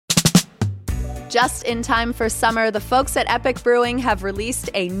Just in time for summer, the folks at Epic Brewing have released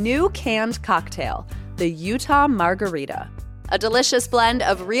a new canned cocktail, the Utah Margarita. A delicious blend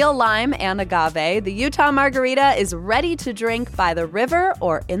of real lime and agave, the Utah Margarita is ready to drink by the river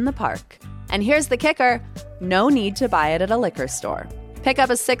or in the park. And here's the kicker, no need to buy it at a liquor store. Pick up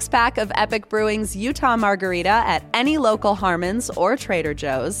a 6-pack of Epic Brewing's Utah Margarita at any local Harmon's or Trader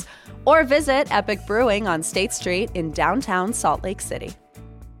Joe's, or visit Epic Brewing on State Street in downtown Salt Lake City.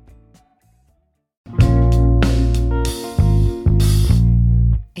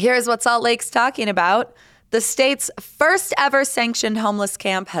 Here's what Salt Lake's talking about. The state's first ever sanctioned homeless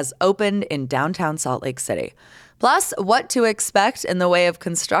camp has opened in downtown Salt Lake City. Plus, what to expect in the way of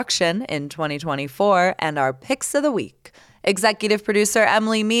construction in 2024 and our picks of the week. Executive producer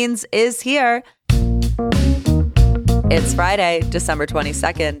Emily Means is here. It's Friday, December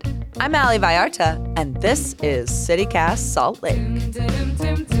 22nd. I'm Allie Vallarta, and this is CityCast Salt Lake.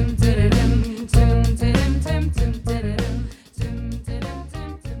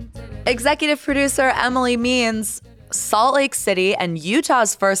 Executive producer Emily Means, Salt Lake City and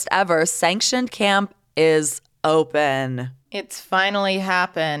Utah's first ever sanctioned camp is open. It's finally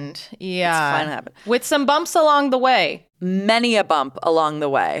happened. Yeah. It's finally happened. With some bumps along the way. Many a bump along the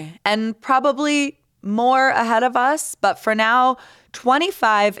way, and probably more ahead of us. But for now,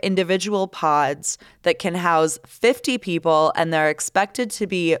 25 individual pods that can house 50 people, and they're expected to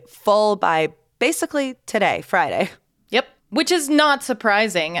be full by basically today, Friday. Yep. Which is not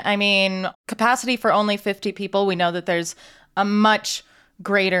surprising. I mean, capacity for only 50 people. We know that there's a much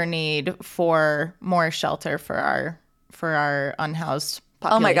greater need for more shelter for our unhoused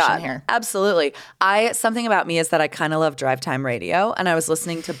population. Oh my God, here. Absolutely. Something about me is that I kind of love drive time radio, and I was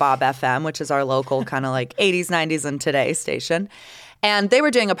listening to Bob FM, which is our local kind of like 80s, 90s, and today station. And they were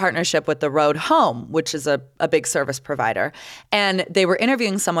doing a partnership with the Road Home, which is a big service provider. And they were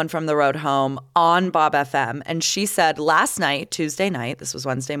interviewing someone from the Road Home on Bob FM. And she said last night, Tuesday night, this was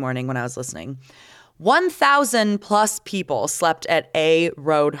Wednesday morning when I was listening, 1,000 plus people slept at a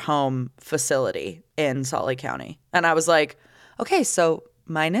Road Home facility in Salt Lake County. And I was like, okay, so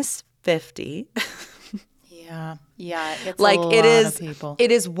minus 50. Yeah, it's like a lot of people.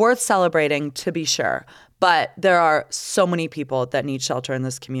 It is worth celebrating, to be sure. But there are so many people that need shelter in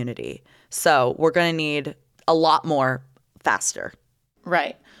this community. So we're going to need a lot more faster.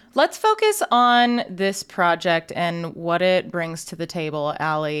 Right. Let's focus on this project and what it brings to the table,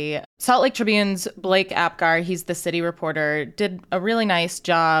 Allie. Salt Lake Tribune's Blake Apgar, he's the city reporter, did a really nice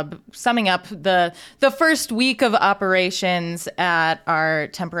job summing up the first week of operations at our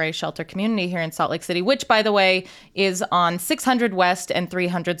temporary shelter community here in Salt Lake City, which, by the way, is on 600 West and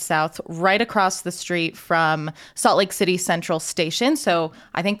 300 South, right across the street from Salt Lake City Central Station. So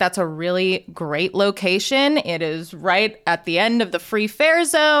I think that's a really great location. It is right at the end of the free fare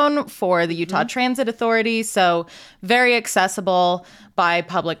zone for the Utah Transit Authority. So very accessible by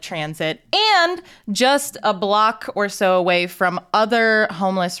public transit, and just a block or so away from other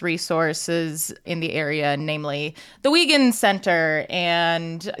homeless resources in the area, namely the Wiegand Center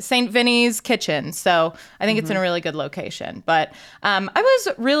and St. Vinny's Kitchen. So I think it's in a really good location. But I was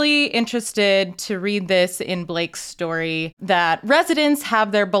really interested to read this in Blake's story that residents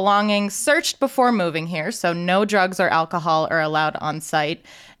have their belongings searched before moving here, so no drugs or alcohol are allowed on site,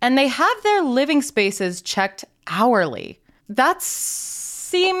 and they have their living spaces checked hourly. That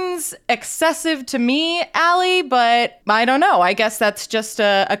seems excessive to me, Allie, but I don't know. I guess that's just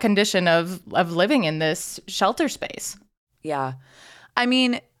a condition of living in this shelter space. Yeah. I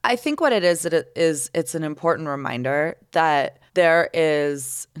mean, I think what it is, it's an important reminder that there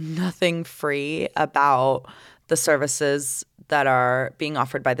is nothing free about the services that are being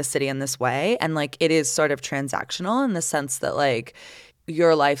offered by the city in this way. And like, it is sort of transactional in the sense that like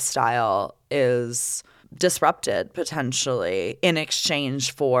your lifestyle is disrupted potentially in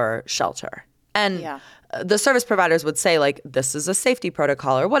exchange for shelter. And the service providers would say like, this is a safety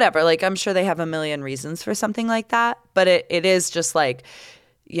protocol or whatever. Like, I'm sure they have a million reasons for something like that. But it is just like,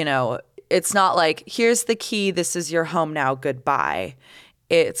 you know, it's not like, here's the key, this is your home now, goodbye.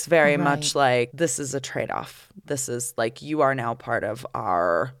 It's very much like, this is a trade-off. This is like, you are now part of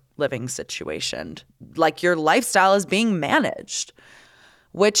our living situation. Like, your lifestyle is being managed,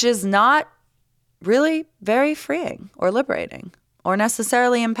 which is not really very freeing or liberating or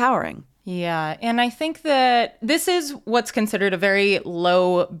necessarily empowering. Yeah, and I think that this is what's considered a very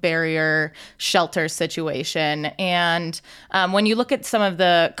low barrier shelter situation. And when you look at some of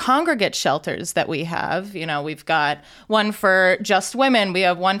the congregate shelters that we have, you know, we've got one for just women, we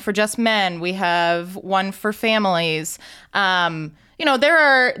have one for just men, we have one for families. there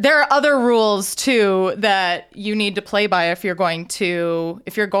are other rules too that you need to play by if you're going to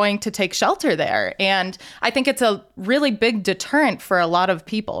take shelter there. And I think it's a really big deterrent for a lot of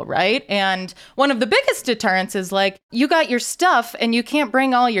people, right? And one of the biggest deterrents is like, you got your stuff and you can't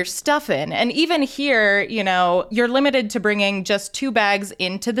bring all your stuff in. And even here, you're limited to bringing just 2 bags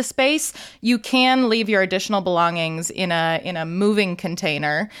into the space. You can leave your additional belongings in a moving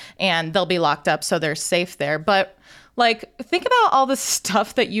container and they'll be locked up so they're safe there. But like, think about all the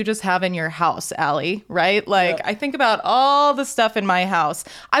stuff that you just have in your house, Allie, right? Like, I think about all the stuff in my house.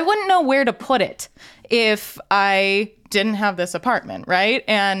 I wouldn't know where to put it if I didn't have this apartment, right?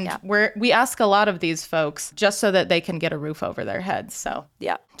 And we ask a lot of these folks just so that they can get a roof over their heads. So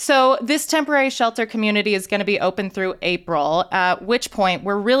this temporary shelter community is going to be open through April, at which point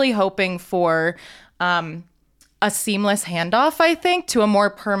we're really hoping for a seamless handoff, I think, to a more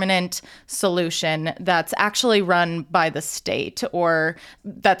permanent solution that's actually run by the state or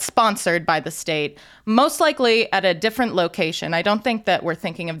that's sponsored by the state, most likely at a different location. I don't think that we're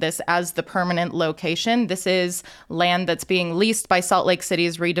thinking of this as the permanent location. This is land that's being leased by Salt Lake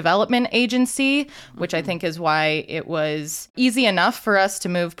City's redevelopment agency, which I think is why it was easy enough for us to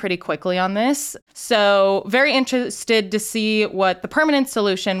move pretty quickly on this. So very interested to see what the permanent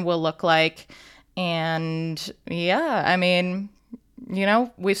solution will look like. And yeah, I mean,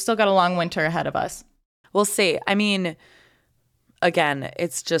 we've still got a long winter ahead of us. We'll see. I mean, again,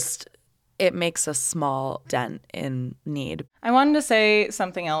 it makes a small dent in need. I wanted to say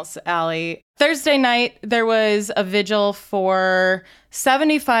something else, Allie. Thursday night, there was a vigil for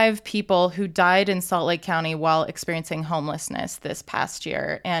 75 people who died in Salt Lake County while experiencing homelessness this past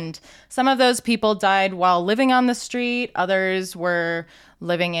year. And some of those people died while living on the street. Others were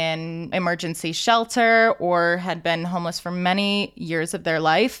living in emergency shelter or had been homeless for many years of their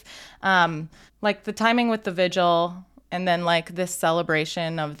life. Like the timing with the vigil and then like this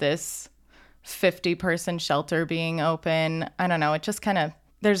celebration of this 50-person shelter being open. I don't know. It just kind of,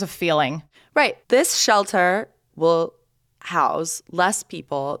 there's a feeling. Right. This shelter will house less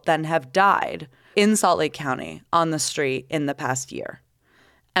people than have died in Salt Lake County on the street in the past year.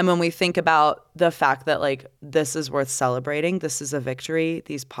 And when we think about the fact that, like, this is worth celebrating, this is a victory,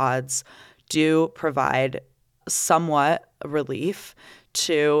 these pods do provide somewhat relief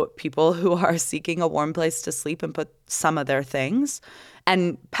to people who are seeking a warm place to sleep and put some of their things.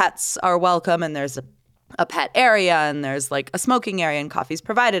 And pets are welcome, and there's a pet area, and there's like a smoking area, and coffee's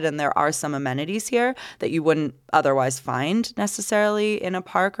provided, and there are some amenities here that you wouldn't otherwise find necessarily in a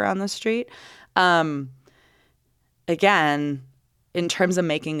park or on the street. Again, in terms of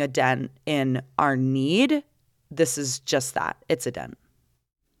making a dent in our need, this is just that. It's a dent.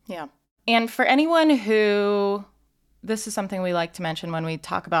 Yeah. And for anyone who, this is something we like to mention when we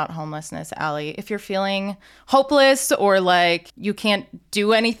talk about homelessness, Allie, if you're feeling hopeless or like you can't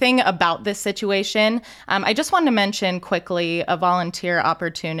do anything about this situation, I just wanted to mention quickly a volunteer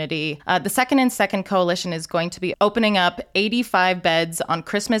opportunity. The Second and Second Coalition is going to be opening up 85 beds on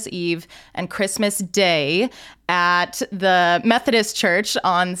Christmas Eve and Christmas Day at the Methodist Church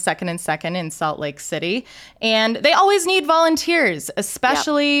on 2nd and 2nd in Salt Lake City. And they always need volunteers,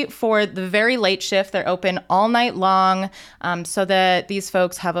 especially for the very late shift. They're open all night long so that these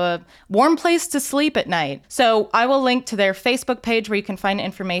folks have a warm place to sleep at night. So I will link to their Facebook page where you can find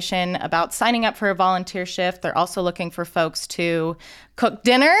information about signing up for a volunteer shift. They're also looking for folks to cook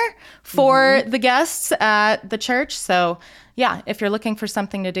dinner for the guests at the church. So yeah, if you're looking for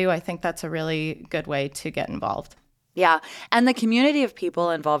something to do, I think that's a really good way to get involved. Yeah. And the community of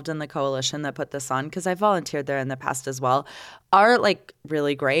people involved in the coalition that put this on, because I volunteered there in the past as well, are like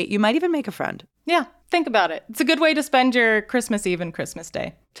really great. You might even make a friend. Yeah. Think about it. It's a good way to spend your Christmas Eve and Christmas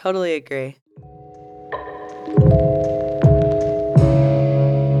Day. Totally agree.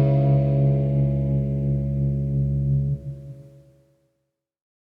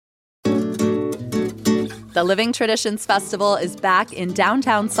 The Living Traditions Festival is back in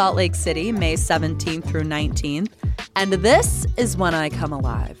downtown Salt Lake City, May 17th through 19th, and this is when I come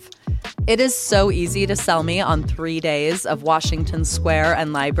alive. It is so easy to sell me on 3 days of Washington Square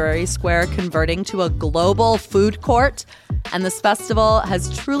and Library Square converting to a global food court, and this festival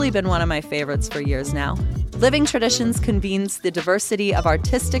has truly been one of my favorites for years now. Living Traditions convenes the diversity of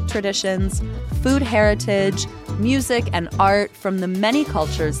artistic traditions, food heritage, music, and art from the many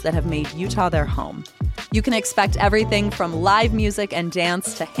cultures that have made Utah their home. You can expect everything from live music and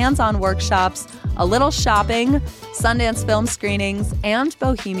dance to hands-on workshops, a little shopping, Sundance film screenings, and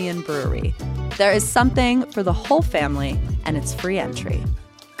Bohemian Brewery. There is something for the whole family, and it's free entry.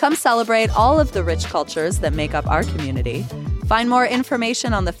 Come celebrate all of the rich cultures that make up our community. Find more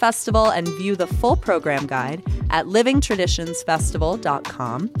information on the festival and view the full program guide at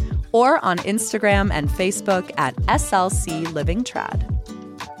livingtraditionsfestival.com or on Instagram and Facebook at SLC Living Trad.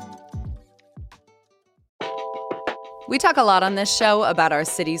 We talk a lot on this show about our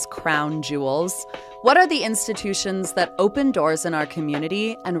city's crown jewels. What are the institutions that open doors in our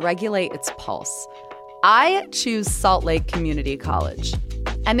community and regulate its pulse? I choose Salt Lake Community College,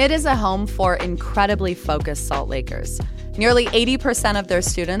 and it is a home for incredibly focused Salt Lakers. Nearly 80% of their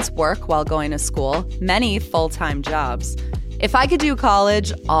students work while going to school, many full-time jobs. If I could do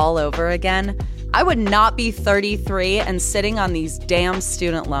college all over again, I would not be 33 and sitting on these damn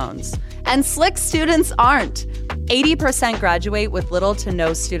student loans. And slick students aren't. 80% graduate with little to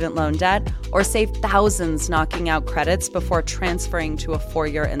no student loan debt or save thousands knocking out credits before transferring to a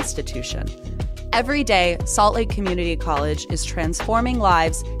four-year institution. Every day, Salt Lake Community College is transforming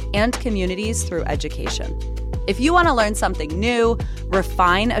lives and communities through education. If you want to learn something new,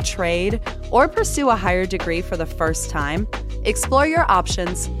 refine a trade, or pursue a higher degree for the first time, explore your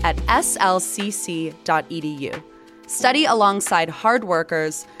options at slcc.edu. Study alongside hard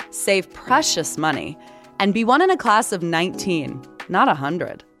workers, save precious money, and be one in a class of 19, not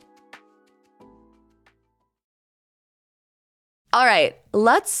 100. All right,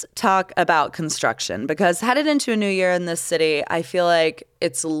 let's talk about construction, because headed into a new year in this city, I feel like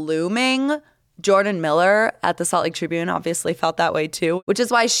it's looming. Jordan Miller at the Salt Lake Tribune obviously felt that way too, which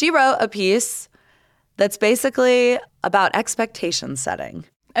is why she wrote a piece that's basically about expectation setting.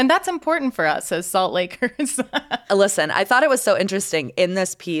 And that's important for us as Salt Lakers. Listen, I thought it was so interesting. In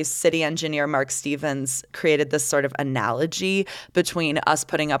this piece, city engineer Mark Stevens created this sort of analogy between us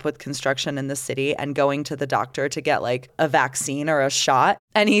putting up with construction in the city and going to the doctor to get like a vaccine or a shot.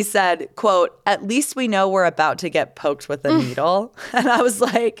 And he said, quote, "At least we know we're about to get poked with a needle." And I was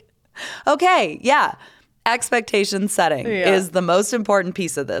like, okay, yeah. Expectation setting is the most important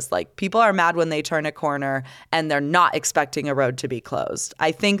piece of this. Like, people are mad when they turn a corner and they're not expecting a road to be closed.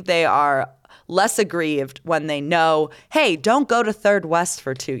 I think they are less aggrieved when they know, hey, don't go to 3rd West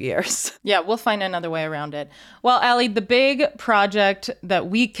for 2 years. Yeah, we'll find another way around it. Well, Allie, the big project that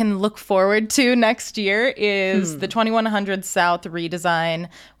we can look forward to next year is the 2100 South redesign.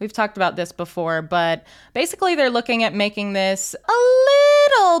 We've talked about this before, but basically they're looking at making this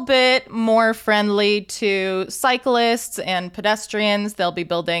a little bit more friendly to cyclists and pedestrians. They'll be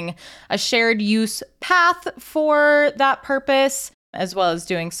building a shared use path for that purpose, as well as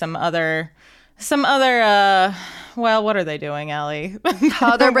doing some other well, what are they doing, Allie?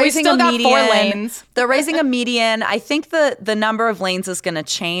 They're raising a median. 4 lanes. They're raising a median. I think the number of lanes is going to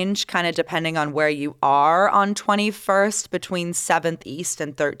change kind of depending on where you are on 21st between 7th East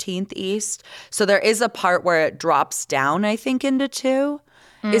and 13th East. So there is a part where it drops down, I think, into 2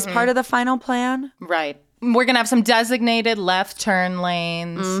 is part of the final plan. Right. We're going to have some designated left turn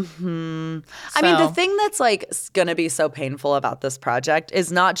lanes. I mean, the thing that's like going to be so painful about this project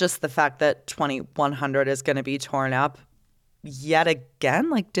is not just the fact that 2100 is going to be torn up yet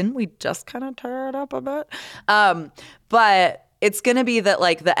again. Like, didn't we just kind of tear it up a bit? But it's going to be that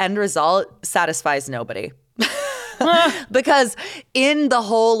like the end result satisfies nobody. Because in the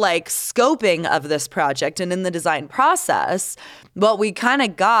whole like scoping of this project and in the design process, what we kind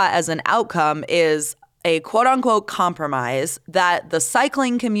of got as an outcome is a quote unquote compromise that the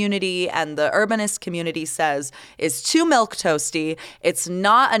cycling community and the urbanist community says is too milquetoasty. It's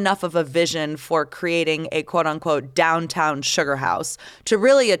not enough of a vision for creating a quote unquote downtown sugar house to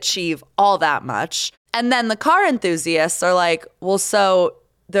really achieve all that much. And then the car enthusiasts are like, well, so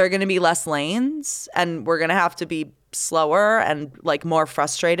there are going to be less lanes and we're going to have to be slower and like more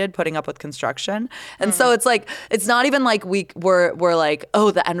frustrated putting up with construction. And so it's like, it's not even like we're like,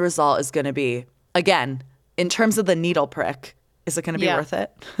 oh, the end result is going to be, again, in terms of the needle prick, is it going to be worth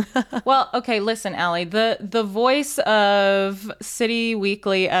it? Well, okay, listen, Allie, the voice of City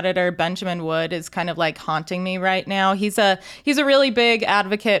Weekly editor Benjamin Wood is kind of like haunting me right now. He's a really big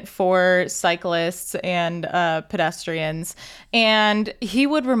advocate for cyclists and pedestrians, and he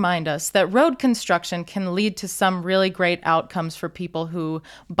would remind us that road construction can lead to some really great outcomes for people who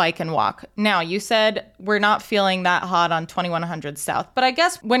bike and walk. Now, you said we're not feeling that hot on 2100 South, but I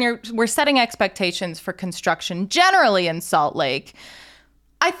guess when we're setting expectations for construction generally in Salt Lake,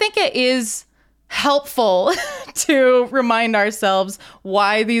 I think it is helpful to remind ourselves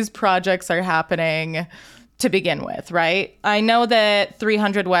why these projects are happening to begin with, right? I know that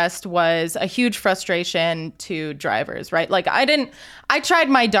 300 West was a huge frustration to drivers, right? Like I tried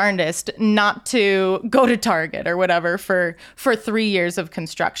my darndest not to go to Target or whatever for 3 years of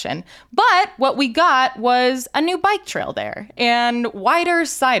construction. But what we got was a new bike trail there and wider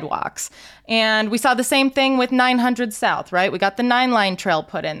sidewalks. And we saw the same thing with 900 South, right? We got the 9-line trail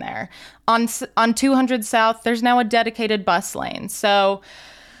put in there. On 200 South, there's now a dedicated bus lane. So,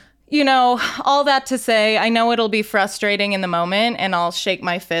 you know, all that to say, I know it'll be frustrating in the moment and I'll shake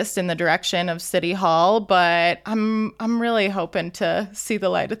my fist in the direction of City Hall, but I'm really hoping to see the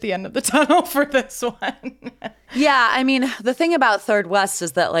light at the end of the tunnel for this one. Yeah, I mean, the thing about Third West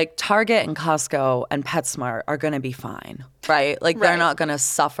is that like Target and Costco and PetSmart are going to be fine, right? Like they're not going to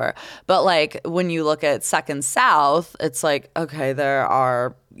suffer. But like when you look at Second South, it's like, okay, there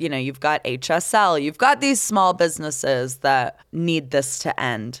are, you know, you've got HSL, you've got these small businesses that need this to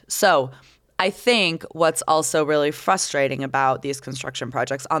end. So I think what's also really frustrating about these construction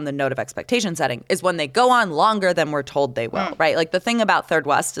projects on the note of expectation setting is when they go on longer than we're told they will, right? Like the thing about Third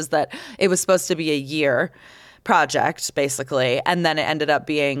West is that it was supposed to be a year project, basically, and then it ended up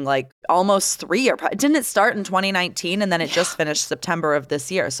being like almost 3-year. Didn't it start in 2019 and then it just finished September of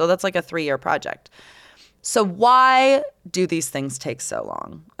this year? So that's like a 3-year project. So why do these things take so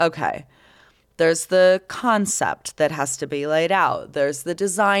long? Okay. There's the concept that has to be laid out. There's the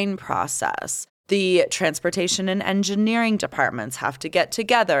design process. The transportation and engineering departments have to get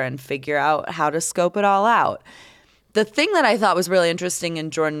together and figure out how to scope it all out. The thing that I thought was really interesting in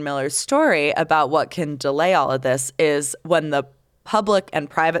Jordan Miller's story about what can delay all of this is when the public and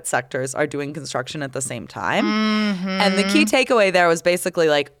private sectors are doing construction at the same time. Mm-hmm. And the key takeaway there was basically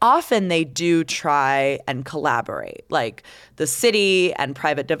like often they do try and collaborate. Like the city and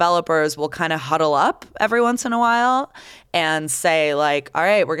private developers will kind of huddle up every once in a while and say like, all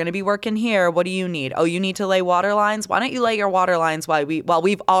right, we're going to be working here. What do you need? Oh, you need to lay water lines? Why don't you lay your water lines while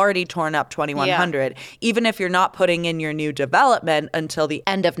we've already torn up 2100? Yeah. Even if you're not putting in your new development until the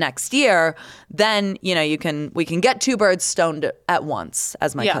end of next year, then, you know, we can get two birds stoned at once,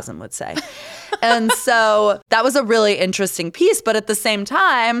 as my cousin would say. And so that was a really interesting piece. But at the same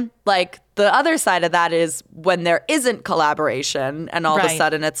time, like the other side of that is when there isn't collaboration and all of a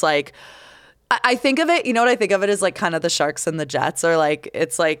sudden it's like, I think of it, you know what I think of it as like kind of the Sharks and the Jets, or like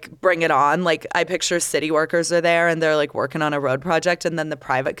it's like bring it on. Like I picture city workers are there and they're like working on a road project, and then the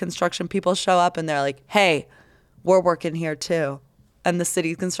private construction people show up and they're like, hey, we're working here too. And the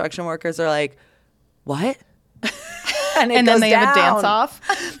city construction workers are like, what? And then they have a dance off.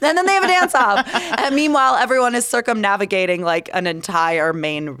 And then they have a dance off. And meanwhile, everyone is circumnavigating like an entire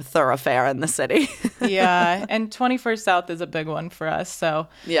main thoroughfare in the city. Yeah. And 21st South is a big one for us. So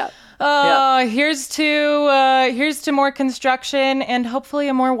yeah. Here's to more construction and hopefully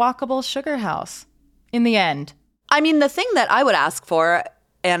a more walkable sugar house in the end. I mean, the thing that I would ask for,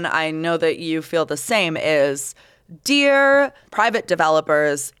 and I know that you feel the same, is dear private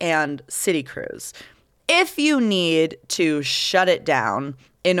developers and city crews, if you need to shut it down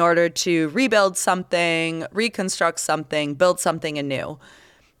in order to rebuild something, reconstruct something, build something anew,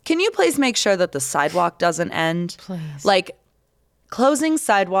 can you please make sure that the sidewalk doesn't end? Please. Like closing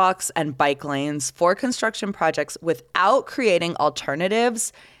sidewalks and bike lanes for construction projects without creating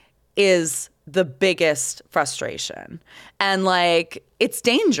alternatives is the biggest frustration. And like, it's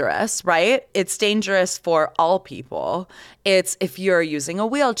dangerous, right? It's dangerous for all people. It's if you're using a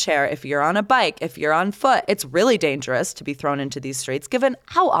wheelchair, if you're on a bike, if you're on foot, it's really dangerous to be thrown into these streets, given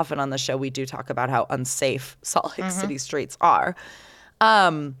how often on the show we do talk about how unsafe Salt Lake City streets are.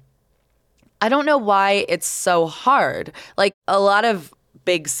 I don't know why it's so hard. Like a lot of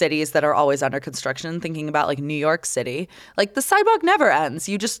big cities that are always under construction, thinking about like New York City, like the sidewalk never ends.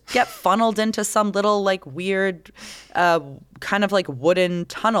 You just get funneled into some little like weird kind of like wooden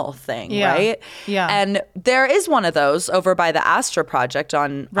tunnel thing, right? Yeah. And there is one of those over by the Astra project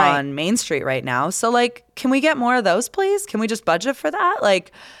on Main Street right now. So like, can we get more of those, please? Can we just budget for that?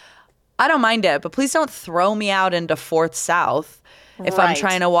 Like, I don't mind it, but please don't throw me out into 4th South if I'm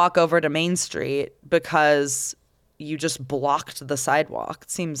trying to walk over to Main Street because you just blocked the sidewalk.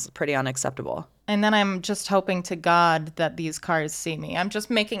 It seems pretty unacceptable. And then I'm just hoping to God that these cars see me. I'm just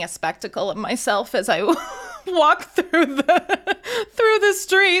making a spectacle of myself as I walk through the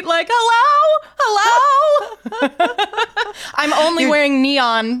street like, hello. I'm only wearing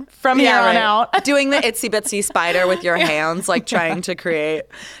neon from here on out. Doing the itsy bitsy spider with your hands, like trying to create.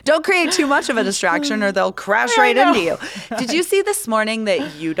 Don't create too much of a distraction or they'll crash right into you. Did you see this morning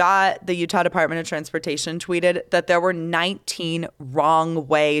that the Utah Department of Transportation tweeted that there were 19 wrong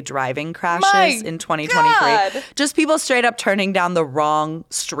way driving crashes in 2023? God. Just people straight up turning down the wrong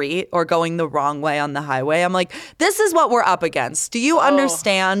street or going the wrong way on the highway. I'm like, this is what we're up against. Do you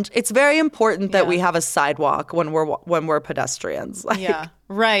understand? It's very important that we have a sidewalk when we're pedestrians. Like, yeah,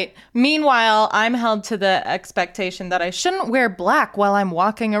 right. Meanwhile, I'm held to the expectation that I shouldn't wear black while I'm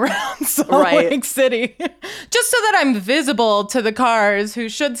walking around Salt Lake City, just so that I'm visible to the cars who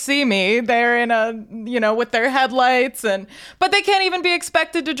should see me. They're in with their headlights, but they can't even be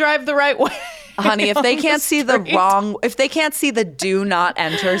expected to drive the right way. Honey, if they can't see if they can't see the do not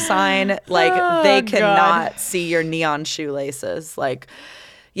enter sign, like they cannot see your neon shoelaces. Like,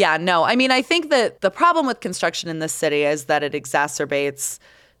 yeah, no. I mean, I think that the problem with construction in this city is that it exacerbates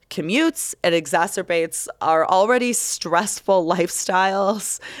commutes, it exacerbates our already stressful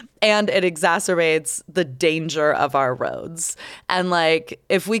lifestyles, and it exacerbates the danger of our roads. And like,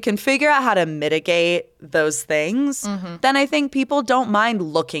 if we can figure out how to mitigate those things, then I think people don't mind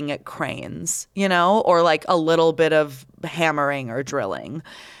looking at cranes, or like a little bit of hammering or drilling.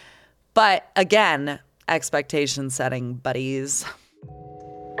 But again, expectation setting, buddies.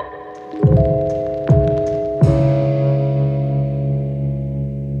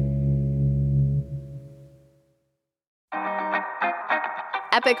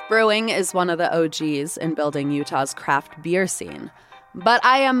 Epic Brewing is one of the OGs in building Utah's craft beer scene. But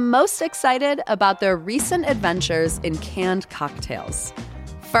I am most excited about their recent adventures in canned cocktails.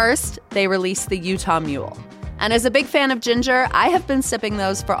 First, they released the Utah Mule. And as a big fan of ginger, I have been sipping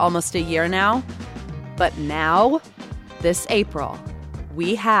those for almost a year now. But now, this April,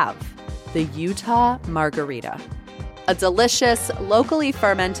 we have the Utah Margarita. A delicious, locally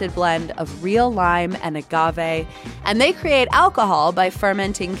fermented blend of real lime and agave, and they create alcohol by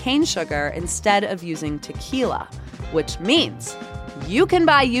fermenting cane sugar instead of using tequila, which means you can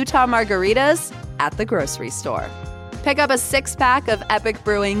buy Utah Margaritas at the grocery store. Pick up a 6-pack of Epic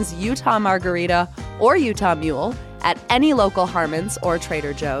Brewing's Utah Margarita or Utah Mule at any local Harmon's or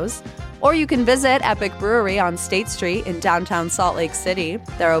Trader Joe's, or you can visit Epic Brewery on State Street in downtown Salt Lake City.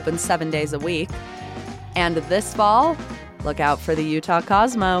 They're open 7 days a week. And this fall, look out for the Utah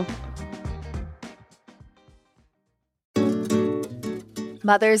Cosmo.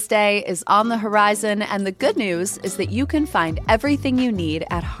 Mother's Day is on the horizon, and the good news is that you can find everything you need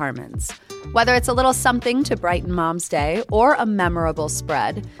at Harmon's. Whether it's a little something to brighten Mom's Day or a memorable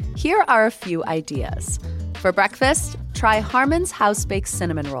spread, here are a few ideas. For breakfast, try Harmon's house-baked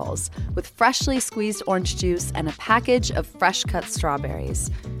cinnamon rolls with freshly squeezed orange juice and a package of fresh-cut strawberries.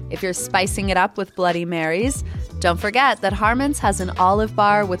 If you're spicing it up with Bloody Marys, don't forget that Harmon's has an olive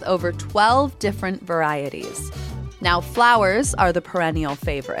bar with over 12 different varieties. Now, flowers are the perennial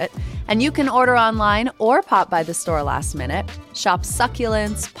favorite, and you can order online or pop by the store last minute. Shop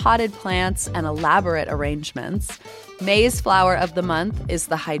succulents, potted plants, and elaborate arrangements. May's flower of the month is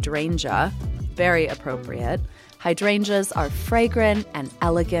the hydrangea. Very appropriate. Hydrangeas are fragrant and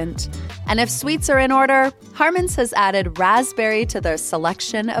elegant. And if sweets are in order, Harmon's has added raspberry to their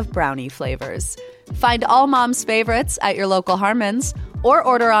selection of brownie flavors. Find all Mom's favorites at your local Harmon's or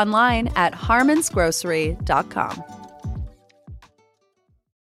order online at harmonsgrocery.com.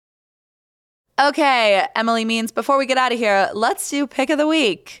 Okay, Emily Means, before we get out of here, let's do Pick of the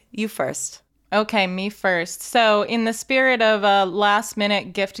Week. You first. Okay, me first. So in the spirit of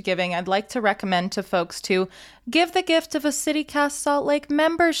last-minute gift giving, I'd like to recommend to folks to give the gift of a CityCast Salt Lake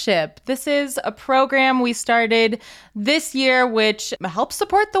membership. This is a program we started this year, which helps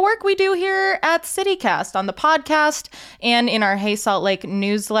support the work we do here at CityCast on the podcast and in our Hey Salt Lake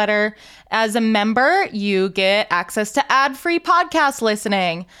newsletter. As a member, you get access to ad-free podcast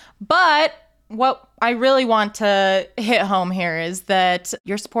listening. But what I really want to hit home here is that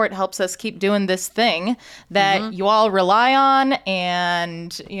your support helps us keep doing this thing that you all rely on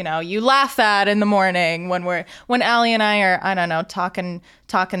and, you laugh at in the morning when Allie and I are, I don't know, talking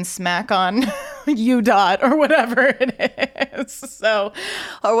smack on UDOT or whatever it is. So,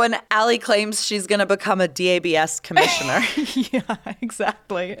 or when Allie claims she's going to become a DABS commissioner. Yeah,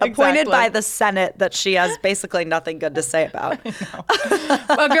 exactly. Appointed by the Senate that she has basically nothing good to say about.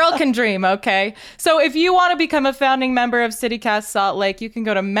 A girl can dream, okay? So if you want to become a founding member of CityCast Salt Lake, you can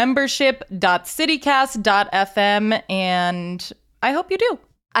go to membership.citycast.fm, and I hope you do.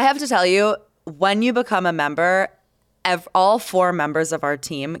 I have to tell you, when you become a member, all 4 members of our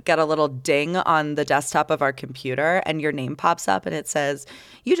team get a little ding on the desktop of our computer, and your name pops up and it says,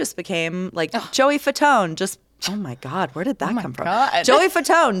 you just became like Joey Fatone. Oh my God, where did that come from? Joey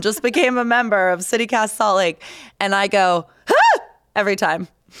Fatone just became a member of CityCast Salt Lake. And I go, every time.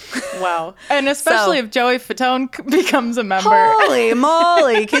 Wow. And especially if Joey Fatone becomes a member. Holy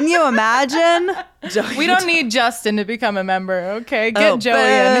moly. Can you imagine? We don't need Justin to become a member, okay? Get Joey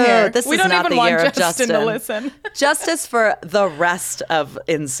in here. We don't even want Justin to listen. Justice for the rest of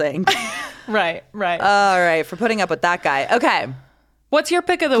NSYNC. Right. All right, for putting up with that guy. Okay. What's your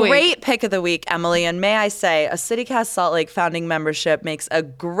pick of the week? Great pick of the week, Emily. And may I say, a CityCast Salt Lake founding membership makes a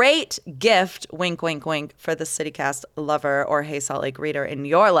great gift, wink, wink, wink, for the CityCast lover or Hey Salt Lake reader in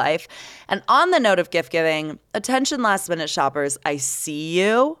your life. And on the note of gift giving, attention last minute shoppers, I see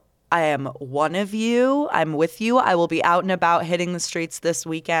you. I am one of you. I'm with you. I will be out and about hitting the streets this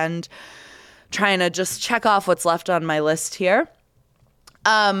weekend, trying to just check off what's left on my list here.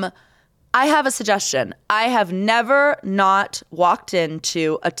 I have a suggestion. I have never not walked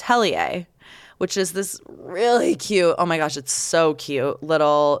into Atelier, which is this really cute, oh my gosh, it's so cute,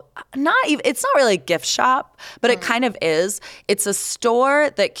 little, it's not really a gift shop, but it kind of is. It's a store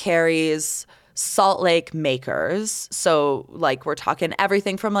that carries Salt Lake makers. So like we're talking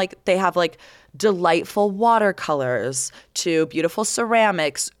everything from like, they have like delightful watercolors to beautiful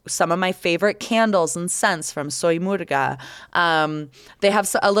ceramics, some of my favorite candles and scents from Soy Murga. They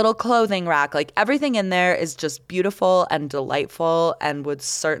have a little clothing rack. Like everything in there is just beautiful and delightful and would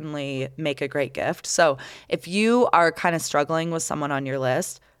certainly make a great gift. So if you are kind of struggling with someone on your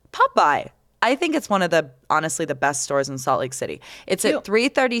list, pop by. I think it's one of honestly the best stores in Salt Lake City. It's at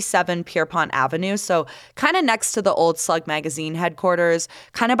 337 Pierpont Avenue, so kind of next to the old Slug Magazine headquarters,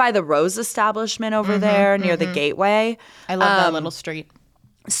 kind of by the Rose establishment over there near the Gateway. I love that little street.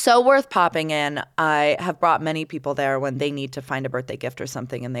 So worth popping in. I have brought many people there when they need to find a birthday gift or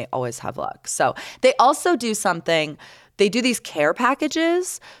something, and they always have luck. So they also do something. They do these care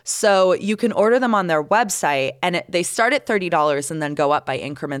packages, so you can order them on their website, and they start at $30 and then go up by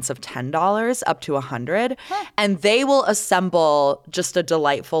increments of $10 up to $100. And they will assemble just a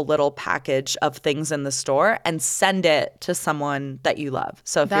delightful little package of things in the store and send it to someone that you love.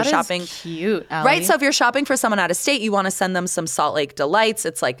 So if you're shopping, cute, Allie. Right? So if you're shopping for someone out of state, you want to send them some Salt Lake delights.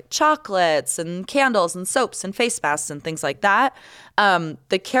 It's like chocolates and candles and soaps and face masks and things like that.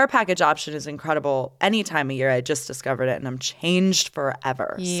 The care package option is incredible any time of year. I just discovered it and I'm changed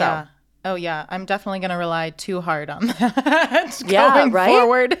forever. Yeah. So. Oh, yeah. I'm definitely going to rely too hard on that going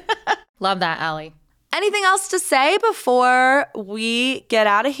forward. Love that, Allie. Anything else to say before we get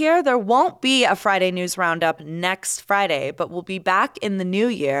out of here? There won't be a Friday News Roundup next Friday, but we'll be back in the new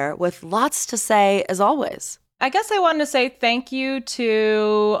year with lots to say as always. I guess I wanted to say thank you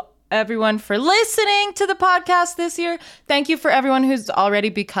to everyone for listening to the podcast this year. Thank you for everyone who's already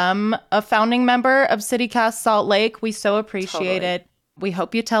become a founding member of CityCast Salt Lake. We so appreciate it. We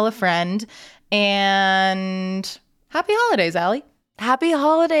hope you tell a friend. And happy holidays, Allie. Happy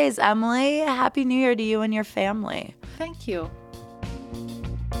holidays, Emily. Happy New Year to you and your family. Thank you.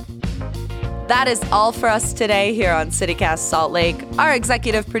 That is all for us today here on CityCast Salt Lake. Our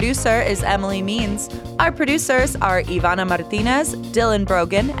executive producer is Emily Means. Our producers are Ivana Martinez, Dylan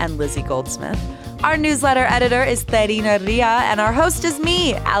Brogan, and Lizzie Goldsmith. Our newsletter editor is Terina Ria, and our host is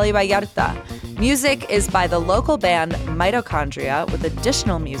me, Ali Vallarta. Music is by the local band Mitochondria, with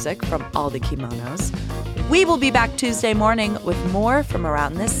additional music from All the Kimonos. We will be back Tuesday morning with more from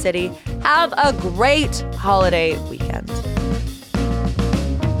around this city. Have a great holiday weekend.